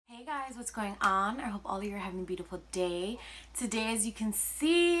Guys, what's going on? I hope all of you are having a beautiful day. Today, as you can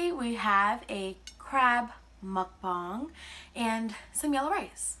see, we have a crab mukbang and some yellow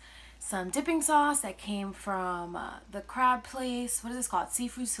rice, some dipping sauce that came from the crab place. What is this called?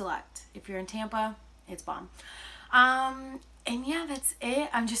 Seafood Select. If you're in Tampa, it's bomb. And yeah, that's it.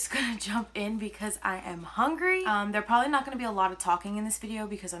 I'm just gonna jump in because I am hungry. There probably not gonna be a lot of talking in this video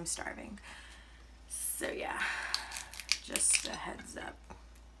because I'm starving. So yeah, just a heads up.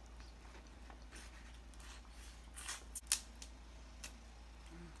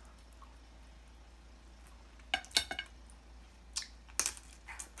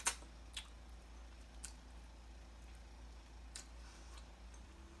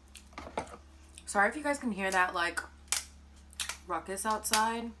 Sorry if you guys can hear that like ruckus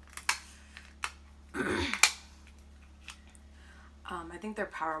outside. I think they're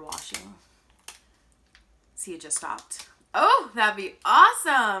power washing. See, it just stopped. Oh, that'd be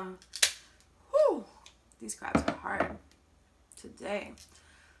awesome. Whew. These crabs are hard today.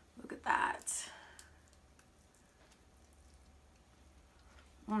 Look at that.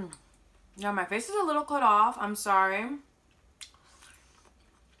 Yeah, my face is a little cut off. I'm sorry.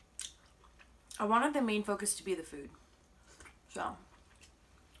 I wanted the main focus to be the food. So,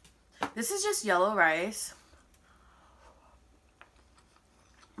 this is just yellow rice.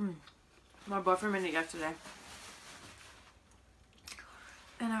 My boyfriend made it yesterday.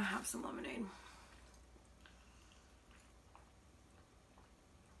 And I have some lemonade.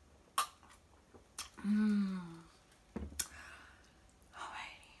 Alrighty.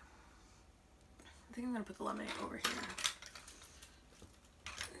 I think I'm gonna put the lemonade over here.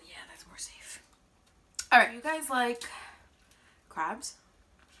 Yeah, that's more safe. Alright, you guys like crabs?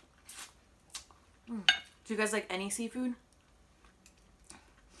 Do you guys like any seafood?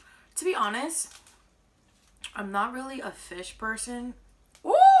 To be honest, I'm not really a fish person.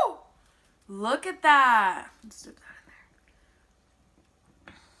 Ooh! Look at that. Let's dip that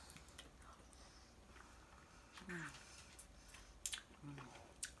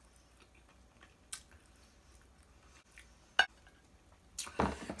in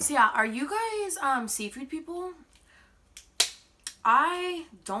there. So yeah, are you guys seafood people? I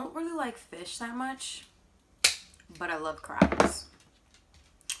don't really like fish that much, but I love crabs.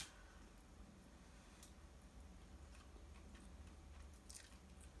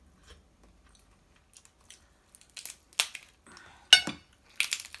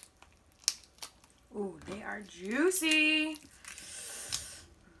 Ooh, they are juicy.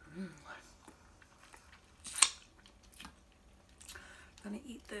 I'm gonna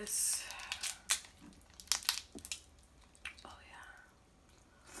eat this. Oh yeah.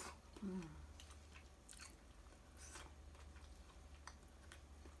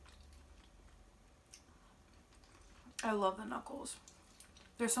 I love the knuckles.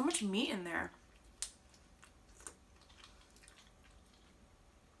 There's so much meat in there.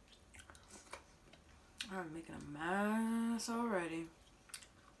 I'm making a mess already.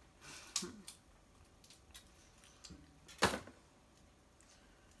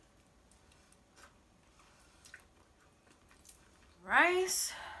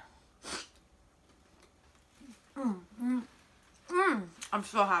 Rice. I'm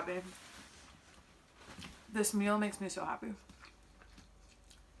so happy. This meal makes me so happy.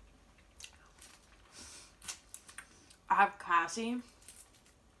 I have Cassie,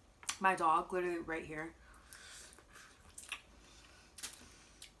 my dog, literally right here,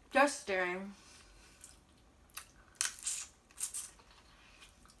 just staring.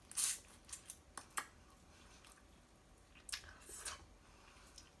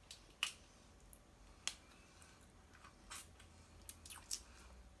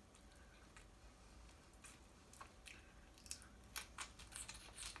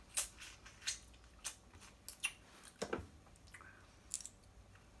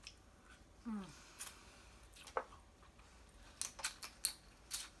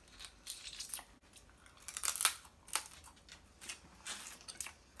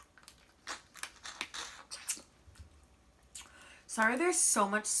 Sorry there's so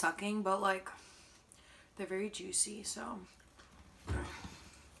much sucking, but like they're very juicy, so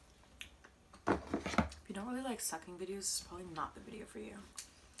if you don't really like sucking videos, it's probably not the video for you.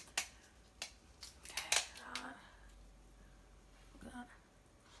 Okay, look at that.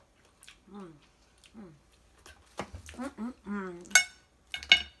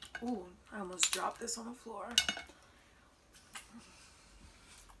 Ooh, I almost dropped this on the floor.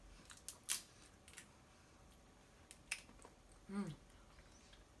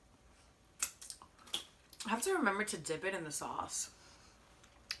 I have to remember to dip it in the sauce.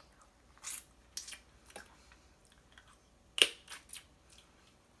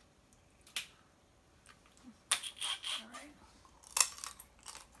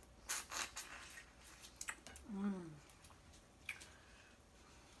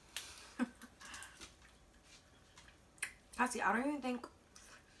 Actually, I don't even think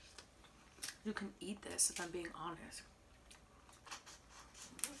you can eat this, if I'm being honest.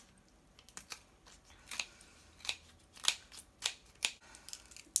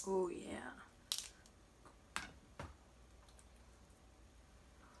 Oh yeah.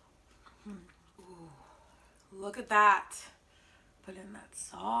 Ooh, look at that. Put in that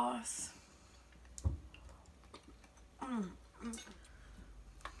sauce. Alright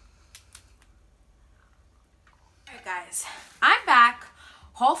guys, I'm back.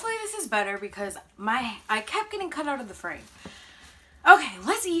 Hopefully this is better because I kept getting cut out of the frame. Okay,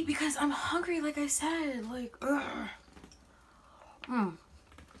 let's eat because I'm hungry, like I said. Like, ugh.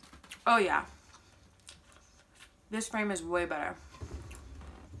 Oh yeah. This frame is way better.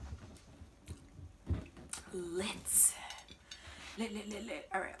 Lit.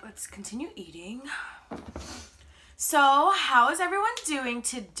 Alright, let's continue eating. So, how is everyone doing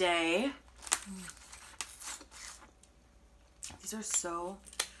today? These are so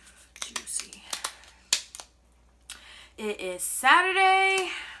juicy. It is Saturday,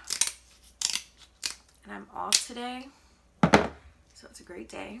 and I'm off today, so it's a great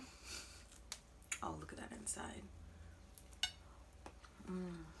day. Oh, look at that inside.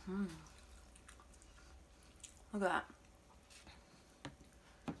 Look at that.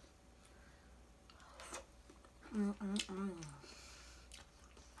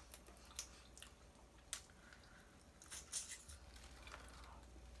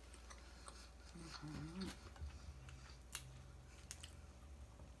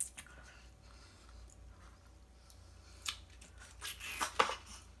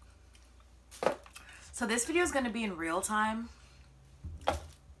 So this video is going to be in real time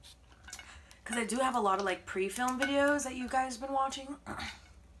because I do have a lot of like pre-film videos that you guys have been watching.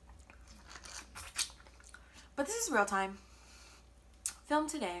 But this is real time. Film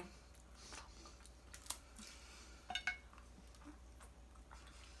today.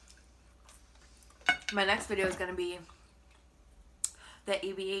 My next video is going to be the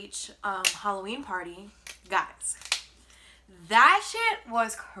ABH Halloween party. Guys, that shit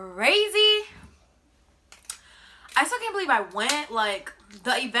was crazy. I still can't believe I went. Like,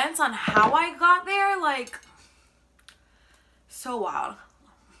 the events on how I got there, like, so wild.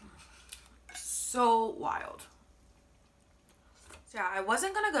 So wild. So yeah, I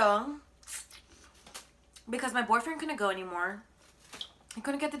wasn't gonna go because my boyfriend couldn't go anymore. He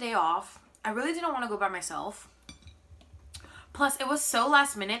couldn't get the day off. I really didn't want to go by myself. Plus, it was so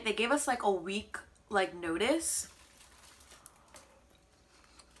last minute. They gave us like a week like notice.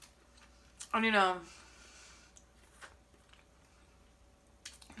 And you know,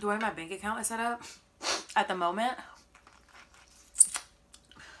 the way my bank account is set up at the moment.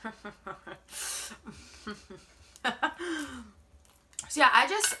 So yeah,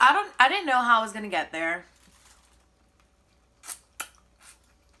 I didn't know how I was gonna get there.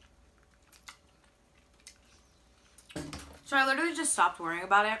 So I literally just stopped worrying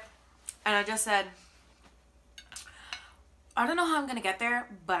about it, and I just said, I don't know how I'm gonna get there,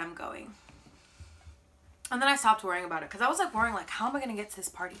 but I'm going. And then I stopped worrying about it because I was like worrying, like, how am I gonna get to this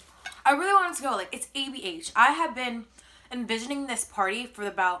party? I really wanted to go. Like, it's ABH. I have been envisioning this party for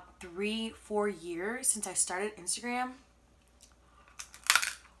about 3-4 years since I started Instagram.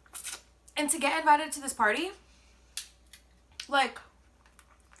 And to get invited to this party, like,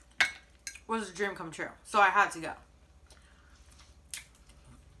 was a dream come true. So I had to go.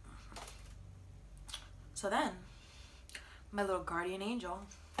 So then, my little guardian angel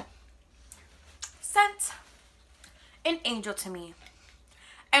sent an angel to me.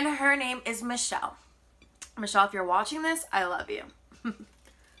 And her name is Michelle. Michelle, if you're watching this, I love you.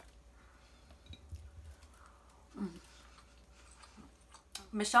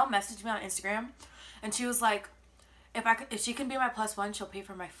 Michelle messaged me on Instagram and she was like, if she can be my +1, she'll pay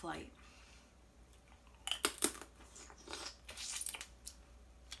for my flight.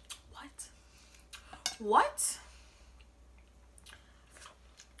 What?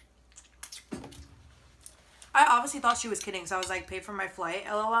 I obviously thought she was kidding, so I was like, pay for my flight,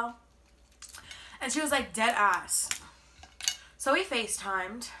 LOL. And she was like, dead ass. So we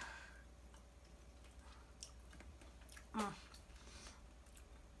FaceTimed.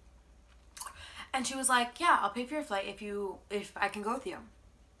 And she was like, yeah, I'll pay for your flight if I can go with you.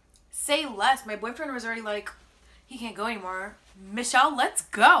 Say less. My boyfriend was already like, he can't go anymore. Michelle, let's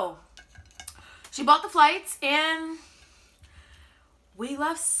go. She bought the flights and we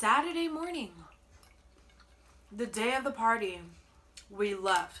left Saturday morning. The day of the party, we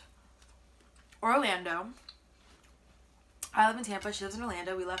left Orlando. I live in Tampa. She lives in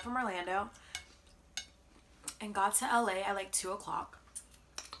Orlando. We left from Orlando and got to LA at like 2 o'clock.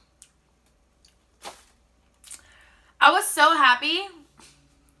 I was so happy.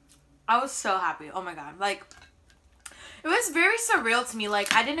 I was so happy. Oh my god. Like, it was very surreal to me.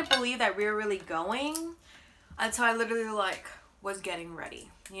 Like, I didn't believe that we were really going until I literally, like, was getting ready,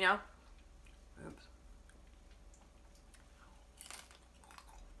 you know? Oops.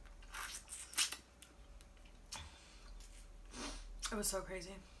 It was so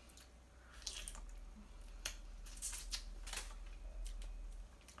crazy.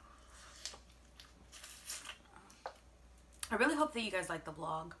 I really hope that you guys like the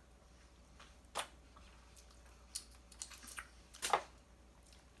vlog.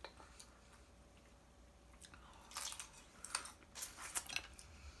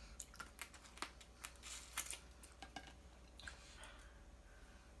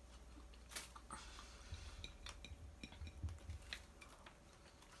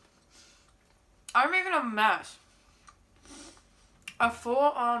 I'm making a mess. A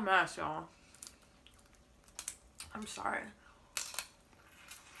full-on mess, y'all. I'm sorry.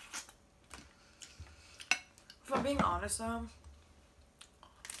 If I'm being honest, though,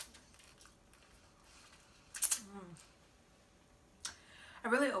 I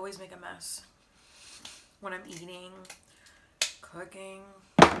really always make a mess when I'm eating, cooking.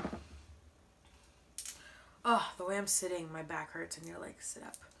 Oh, the way I'm sitting, my back hurts, and you're like, sit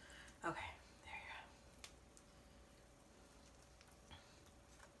up. Okay.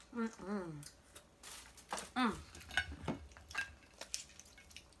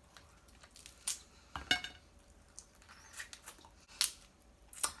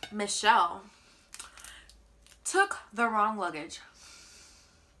 Michelle took the wrong luggage.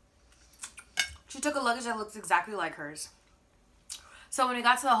 She took a luggage that looks exactly like hers. So when we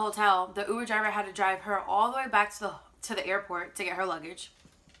got to the hotel, the Uber driver had to drive her all the way back to the airport to get her luggage.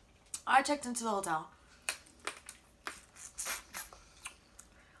 I checked into the hotel.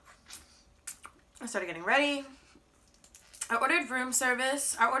 I started getting ready. I ordered room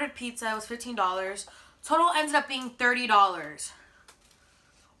service. I ordered pizza. It was $15. Total ended up being $30.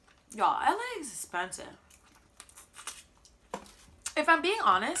 Y'all, LA is expensive. If I'm being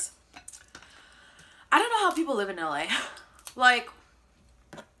honest, I don't know how people live in LA. Like,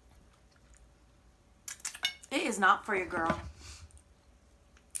 it is not for your girl.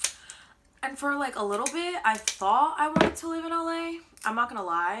 And for like a little bit, I thought I wanted to live in LA. I'm not gonna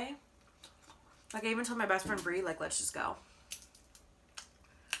lie. Like, I even told my best friend Bree, like, let's just go.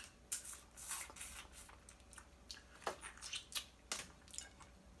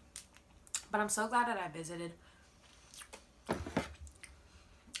 But I'm so glad that I visited. I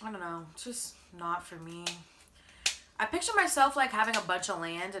don't know. It's just not for me. I picture myself, like, having a bunch of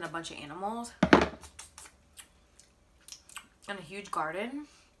land and a bunch of animals. And a huge garden.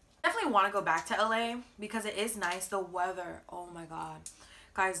 Definitely want to go back to LA because it is nice. The weather. Oh, my God.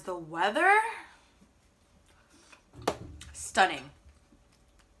 Guys, the weather... stunning.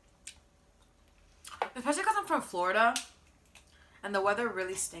 Especially because I'm from Florida and the weather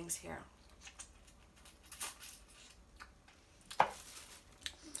really stinks here.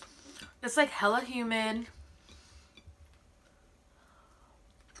 It's like hella humid.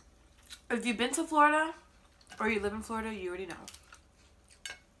 If you've been to Florida or you live in Florida, you already know.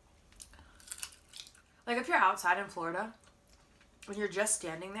 Like, if you're outside in Florida, when you're just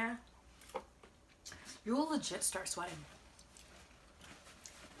standing there, you will legit start sweating.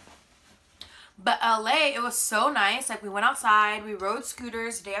 But LA, it was so nice. Like, we went outside, we rode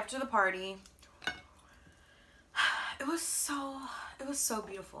scooters the day after the party. It was so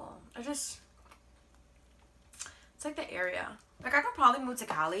beautiful. It's like the area. Like, I could probably move to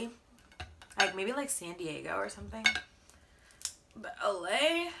Cali. Like, maybe like San Diego or something. But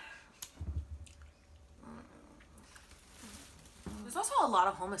LA... there's also a lot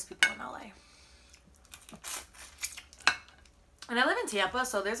of homeless people in LA. And I live in Tampa,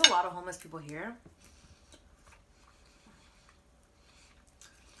 so there's a lot of homeless people here.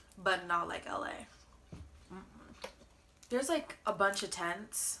 But not like LA. There's like a bunch of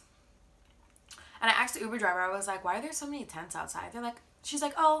tents. And I asked the Uber driver, I was like, why are there so many tents outside? They're like, she's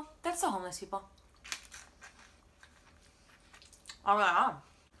like, oh, that's the homeless people. I'm like, oh.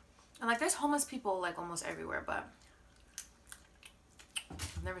 And like, there's homeless people like almost everywhere, but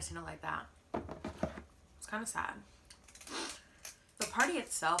I've never seen it like that. It's kind of sad. The party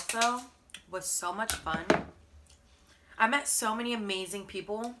itself, though, was so much fun. I met so many amazing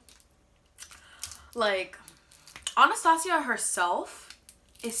people. Like, Anastasia herself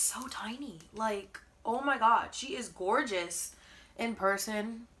is so tiny. Like, oh my God, she is gorgeous in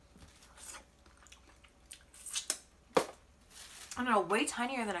person. I don't know, way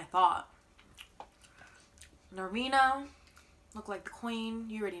tinier than I thought. Narina looked like the queen,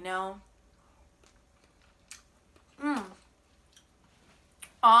 you already know.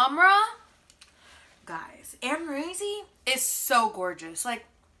 Amra, guys, Anne Rosie is so gorgeous. Like,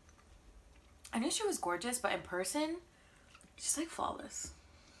 I knew she was gorgeous, but in person, she's like flawless.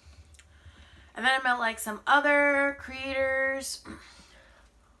 And then I met like some other creators.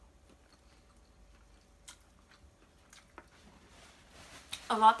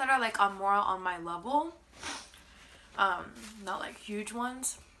 A lot that are like more on my level. Not like huge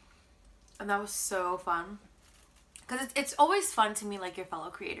ones. And that was so fun. Because it's always fun to meet like your fellow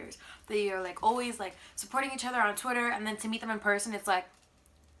creators. That you're like always like supporting each other on Twitter. And then to meet them in person, it's like,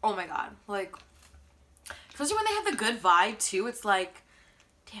 oh my god. Like, especially when they have the good vibe too. It's like,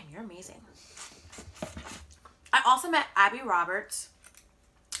 damn, you're amazing. I also met Abby Roberts.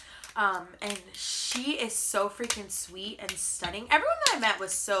 And she is so freaking sweet and stunning. Everyone that I met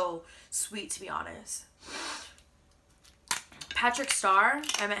was so sweet, to be honest. Patrick Starr,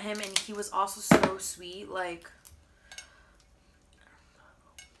 I met him and he was also so sweet. Like,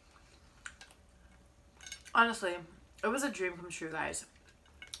 honestly, it was a dream come true, guys.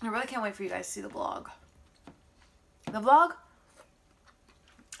 I really can't wait for you guys to see the vlog. The vlog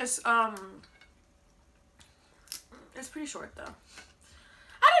is it's pretty short though.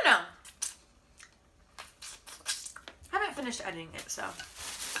 I don't know. I haven't finished editing it, so.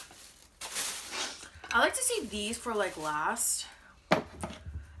 I like to see these for like last. I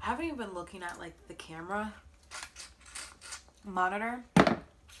haven't even been looking at like the camera monitor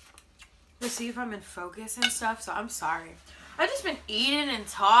to see if I'm in focus and stuff, so I'm sorry. I've just been eating and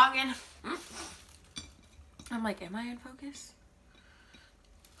talking. I'm like, am I in focus?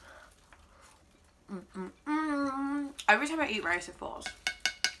 Every time I eat rice, it falls.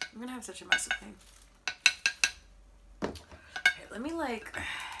 I'm gonna have such a mess of thing. Okay, let me like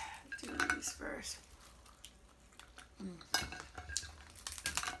do these first.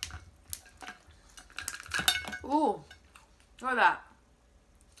 Ooh, look at that.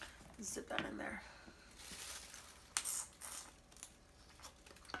 Zip that in there.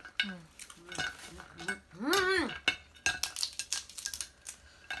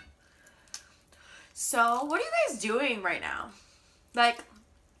 So, what are you guys doing right now? Like,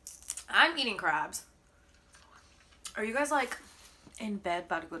 I'm eating crabs. Are you guys like in bed,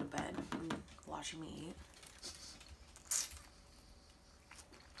 about to go to bed and watching me eat?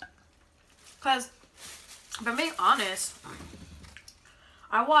 Because, if I'm being honest,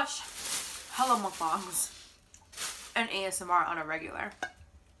 I watch hella mukbangs and ASMR on a regular.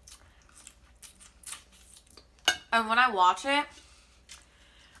 And when I watch it,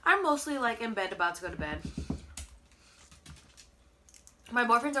 I'm mostly like in bed, about to go to bed. My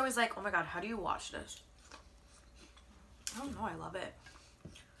boyfriend's always like, oh my god, how do you watch this? I don't know, I love it.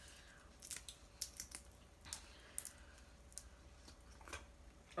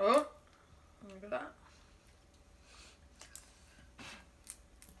 Oh, look at that.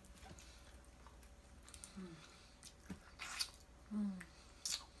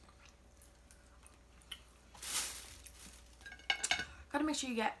 Gotta make sure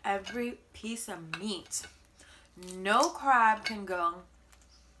you get every piece of meat. No crab can go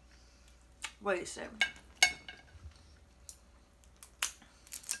wasted.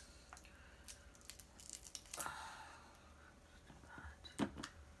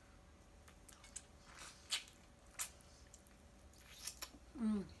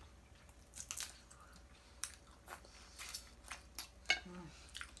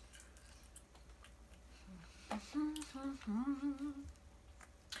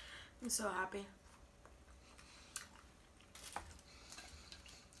 I'm so happy.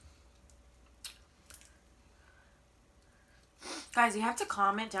 Guys, you have to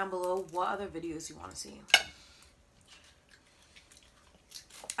comment down below what other videos you want to see.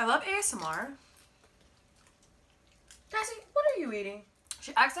 I love ASMR. Cassie, what are you eating?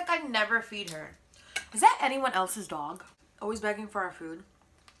 She acts like I never feed her. Is that anyone else's dog? Always begging for our food.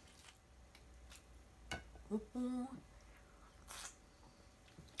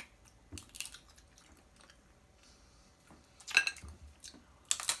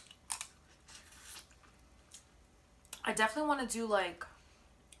 I definitely want to do like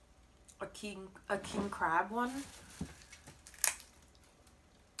a king crab one.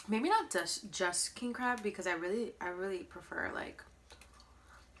 Maybe not just king crab, because I really prefer like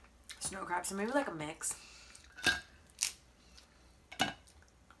snow crab, so maybe like a mix.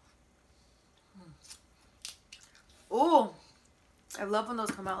 Oh, I love when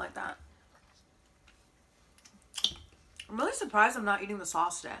those come out like that. I'm really surprised I'm not eating the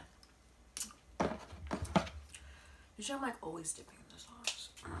sauce today. Usually I'm like always dipping in the sauce.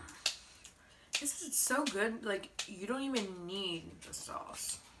 This is so good, like you don't even need the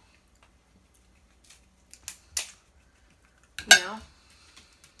sauce. You know?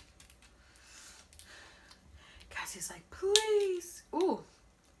 Cassie's like, please. Ooh.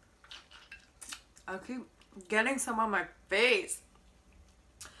 I keep getting some on my face.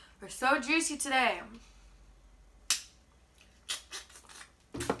 They're so juicy today.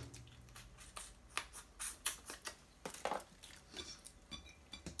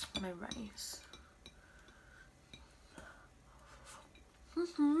 My rice.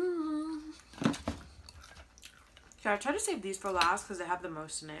 Yeah, I try to save these for last because they have the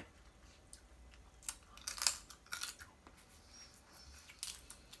most in it.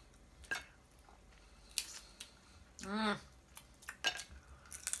 I'm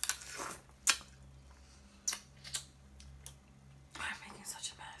making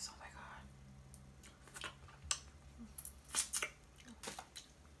such a mess. Oh my god.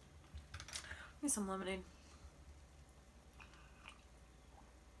 Need some lemonade.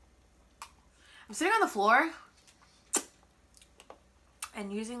 I'm sitting on the floor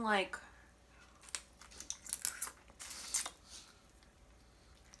and using like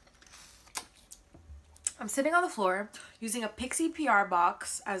I'm sitting on the floor using a Pixie PR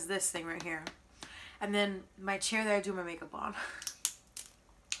box as this thing right here. And then my chair that I do my makeup on.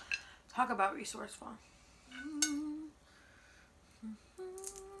 Talk about resourceful.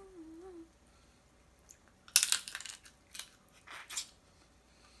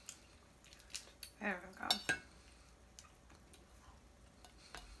 There we go.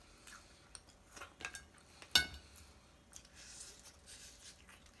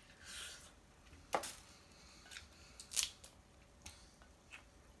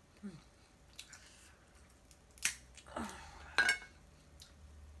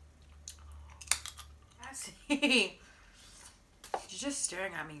 She's just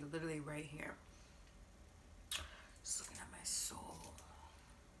staring at me literally right here. Just looking at my soul.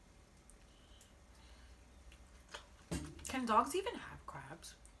 Can dogs even have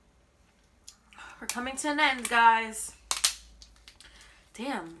crabs? We're coming to an end, guys.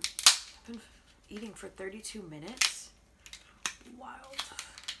 Damn. I've been eating for 32 minutes. Wild.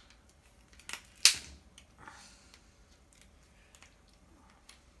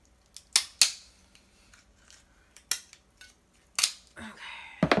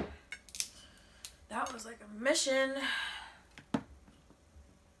 That was like a mission.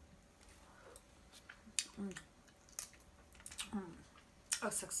 A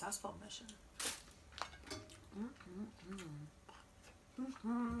successful mission.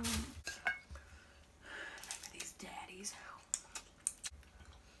 Remember these daddies.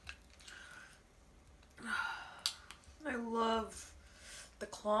 I love the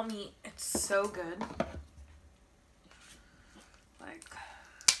claw meat. It's so good. Like,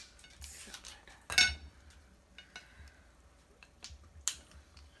 so good.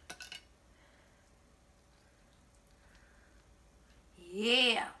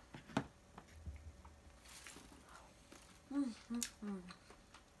 Yeah.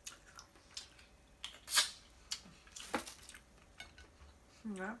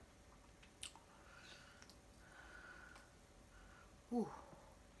 Yeah. Ooh,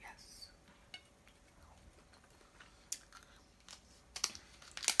 yes.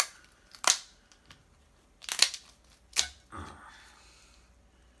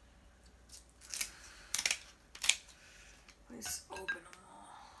 Let's open them all.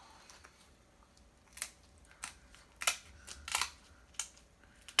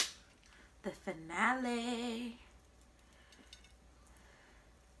 The finale.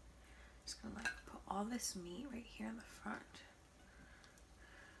 Just gonna like put all this meat right here in the front.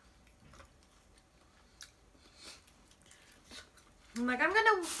 I'm like, I'm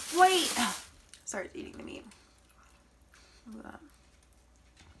gonna wait. Started eating the meat. Look at that.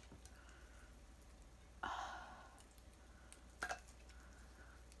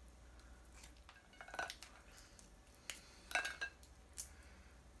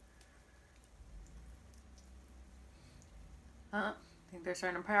 I think they're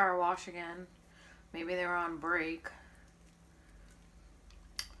starting to power wash again. Maybe they were on break.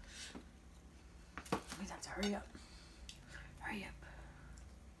 We have to hurry up. Hurry up.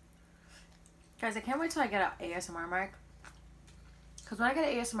 Guys, I can't wait till I get an ASMR mic. Because when I get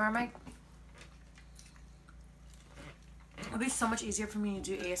an ASMR mic, it'll be so much easier for me to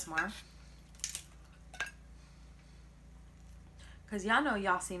do ASMR. Because y'all know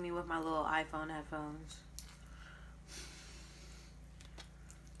y'all see me with my little iPhone headphones.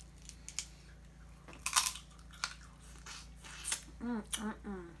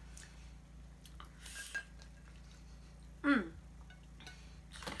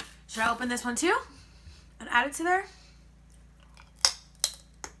 Should I open this one too and add it to there?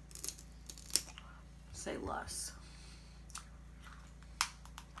 Say less.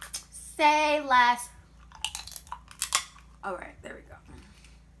 Say less. All right, there we go.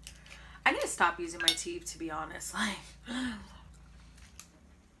 I need to stop using my teeth, to be honest. Like, I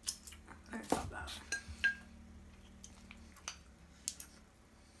need to stop that.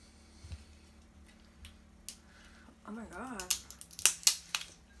 Oh my god.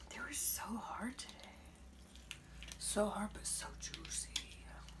 They were so hard today. So hard, but so juicy.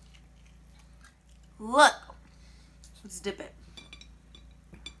 Look. Let's dip it.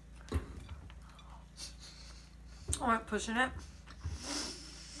 Alright, pushing it.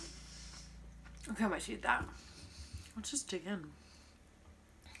 Okay, I might eat that. Let's just dig in.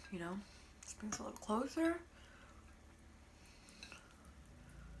 You know? Let's bring this a little closer.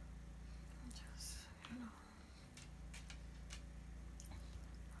 Just,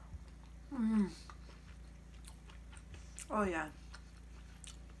 you know. Oh yeah.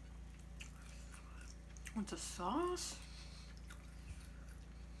 With the sauce.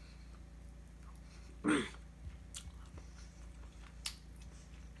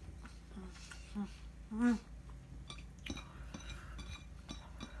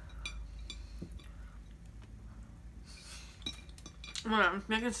 I'm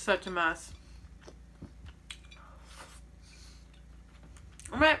making such a mess.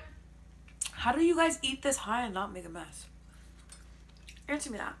 Alright. How do you guys eat this high and not make a mess?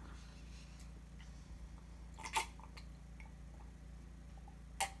 Answer me that.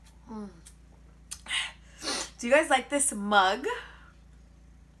 Do you guys like this mug?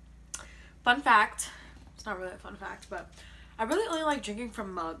 Fun fact. It's not really a fun fact, but I really only like drinking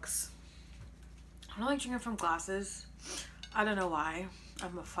from mugs. I don't like drinking from glasses. I don't know why.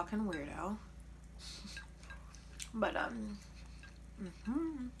 I'm a fucking weirdo. But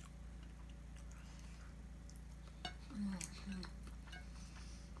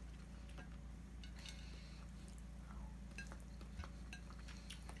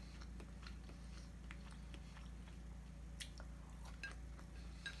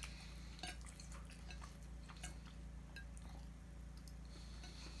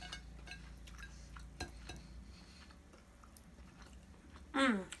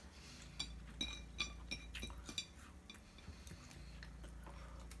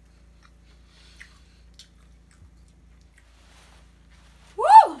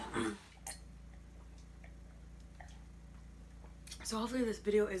so hopefully this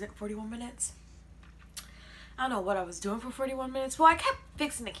video isn't 41 minutes. I don't know what I was doing for 41 minutes. Well, I kept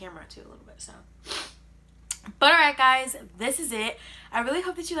fixing the camera too a little bit, so. But alright guys, this is it. I really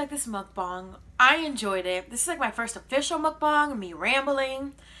hope that you like this mukbang. I enjoyed it. This is like my first official mukbang, me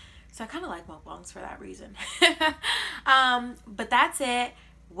rambling. So I kind of like mukbangs for that reason. But that's it.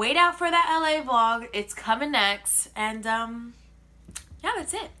 Wait out for that LA vlog. It's coming next. And yeah,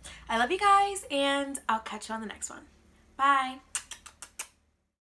 that's it. I love you guys, and I'll catch you on the next one. Bye.